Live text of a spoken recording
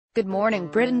Good Morning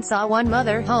Britain saw one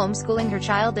mother homeschooling her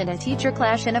child and a teacher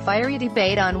clash in a fiery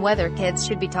debate on whether kids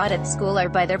should be taught at school or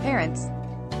by their parents.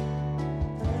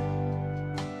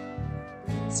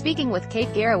 Speaking with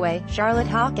Kate Garraway, Charlotte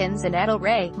Hawkins and Adele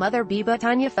Ray, mother Biba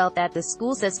Tanya felt that the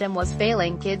school system was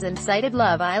failing kids and cited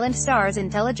Love Island stars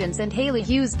Intelligence and Hayley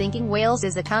Hughes thinking Wales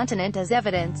is a continent as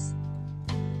evidence.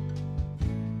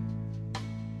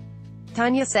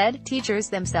 Tanya said, teachers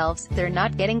themselves, they're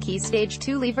not getting key stage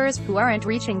 2 leavers who aren't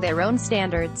reaching their own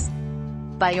standards.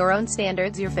 By your own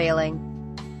standards you're failing.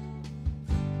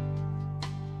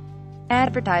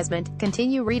 Advertisement,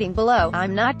 continue reading below.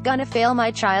 I'm not gonna fail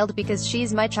my child because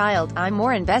she's my child, I'm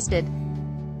more invested.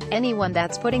 Anyone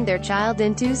that's putting their child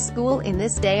into school in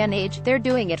this day and age, they're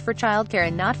doing it for childcare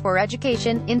and not for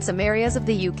education. In some areas of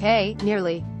the UK,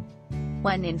 nearly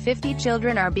 1 in 50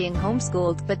 children are being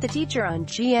homeschooled, but the teacher on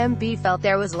GMB felt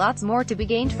there was lots more to be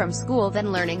gained from school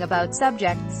than learning about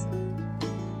subjects.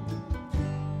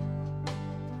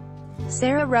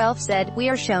 Sarah Ralph said, "We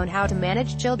are shown how to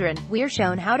manage children, we are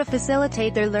shown how to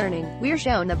facilitate their learning, we are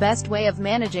shown the best way of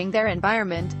managing their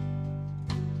environment.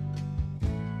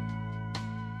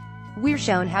 We're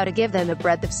shown how to give them a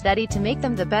breadth of study to make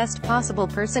them the best possible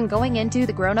person going into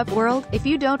the grown-up world. If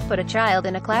you don't put a child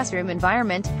in a classroom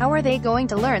environment, how are they going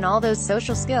to learn all those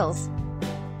social skills?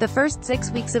 The first 6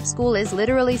 weeks of school is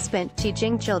literally spent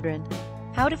teaching children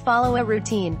how to follow a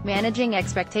routine, managing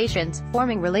expectations,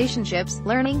 forming relationships,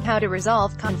 learning how to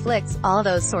resolve conflicts, all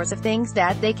those sorts of things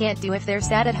that they can't do if they're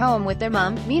sat at home with their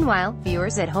mom." Meanwhile,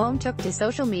 viewers at home took to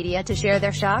social media to share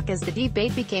their shock as the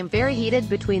debate became very heated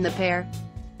between the pair.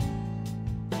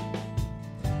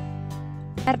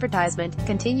 Advertisement,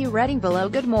 continue reading below.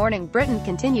 Good Morning Britain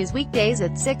continues weekdays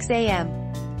at 6 a.m.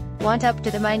 Want up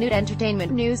to the minute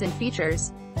entertainment news and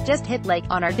features? Just hit like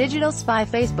on our Digital Spy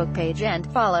Facebook page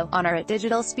and follow on our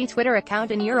 @Digital Spy Twitter account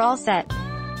and you're all set.